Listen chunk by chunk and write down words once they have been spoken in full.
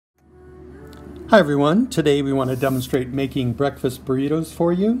Hi everyone, today we want to demonstrate making breakfast burritos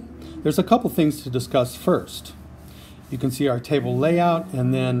for you. There's a couple things to discuss first. You can see our table layout,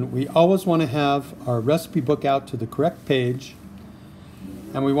 and then we always want to have our recipe book out to the correct page,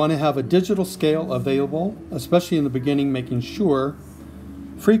 and we want to have a digital scale available, especially in the beginning, making sure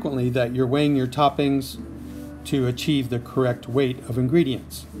frequently that you're weighing your toppings to achieve the correct weight of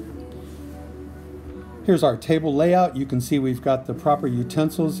ingredients. Here's our table layout. You can see we've got the proper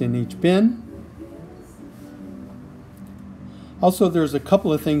utensils in each bin. Also, there's a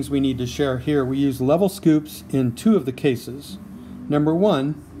couple of things we need to share here. We use level scoops in two of the cases. Number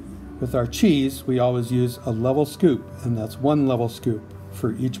one, with our cheese, we always use a level scoop, and that's one level scoop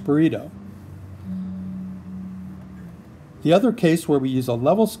for each burrito. The other case where we use a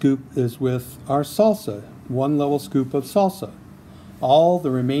level scoop is with our salsa, one level scoop of salsa. All the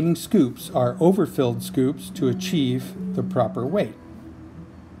remaining scoops are overfilled scoops to achieve the proper weight.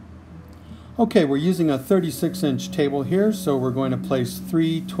 Okay, we're using a 36-inch table here, so we're going to place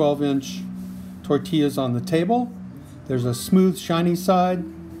three 12-inch tortillas on the table. There's a smooth, shiny side.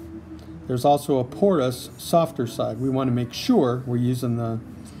 There's also a porous, softer side. We want to make sure we're using the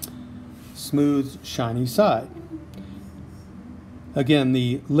smooth, shiny side. Again,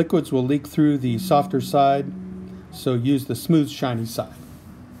 the liquids will leak through the softer side, so use the smooth, shiny side.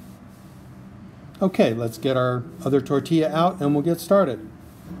 Okay, let's get our other tortilla out and we'll get started.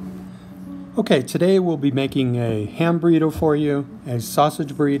 Okay, today we'll be making a ham burrito for you, a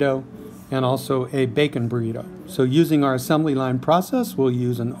sausage burrito, and also a bacon burrito. So using our assembly line process, we'll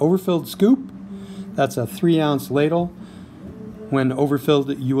use an overfilled scoop. That's a 3-ounce ladle. When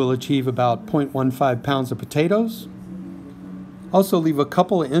overfilled, you will achieve about 0.15 pounds of potatoes. Also leave a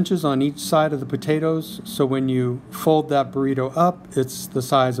couple of inches on each side of the potatoes, so when you fold that burrito up, it's the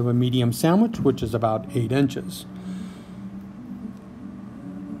size of a medium sandwich, which is about 8 inches.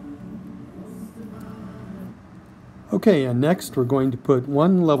 Okay, and next we're going to put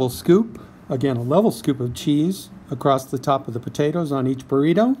one level scoop, again a level scoop of cheese, across the top of the potatoes on each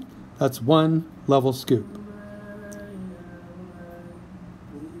burrito. That's one level scoop.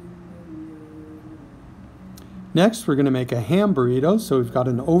 Next we're going to make a ham burrito, so we've got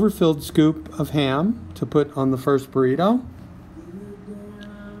an overfilled scoop of ham to put on the first burrito.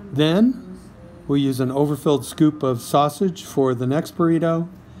 Then we'll use an overfilled scoop of sausage for the next burrito,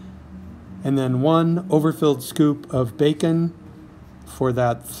 and then one overfilled scoop of bacon for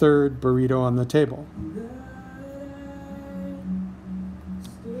that third burrito on the table.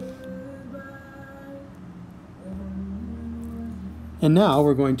 And now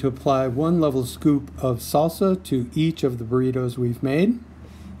we're going to apply one level scoop of salsa to each of the burritos we've made.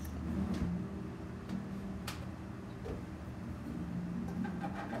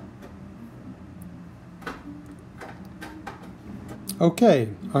 Okay,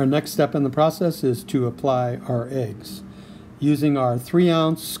 our next step in the process is to apply our eggs. Using our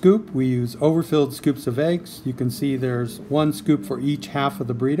 3-ounce scoop, we use overfilled scoops of eggs. You can see there's one scoop for each half of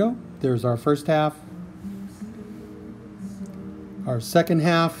the burrito. There's our first half, our second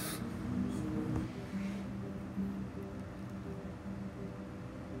half,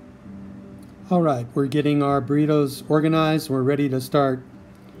 all right, we're getting our burritos organized. We're ready to start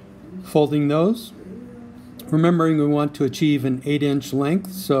folding those. Remembering we want to achieve an 8-inch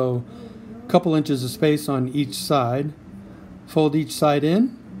length, so a couple inches of space on each side. Fold each side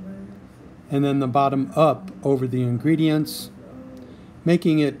in, and then the bottom up over the ingredients,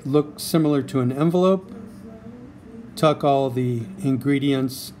 making it look similar to an envelope. Tuck all the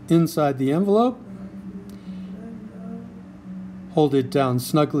ingredients inside the envelope. Hold it down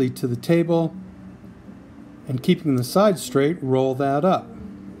snugly to the table, and keeping the sides straight, roll that up.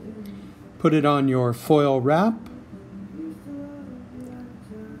 Put it on your foil wrap,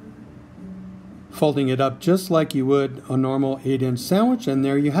 folding it up just like you would a normal 8-inch sandwich, and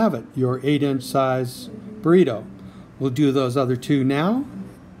there you have it, your 8-inch size burrito. We'll do those other two now.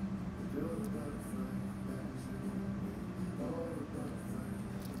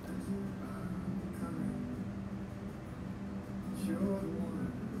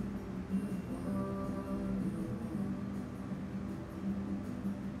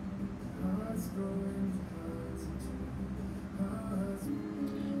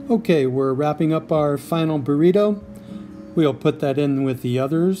 Okay, we're wrapping up our final burrito. We'll put that in with the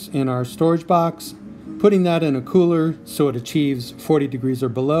others in our storage box, putting that in a cooler so it achieves 40 degrees or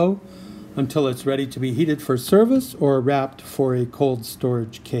below until it's ready to be heated for service or wrapped for a cold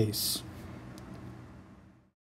storage case.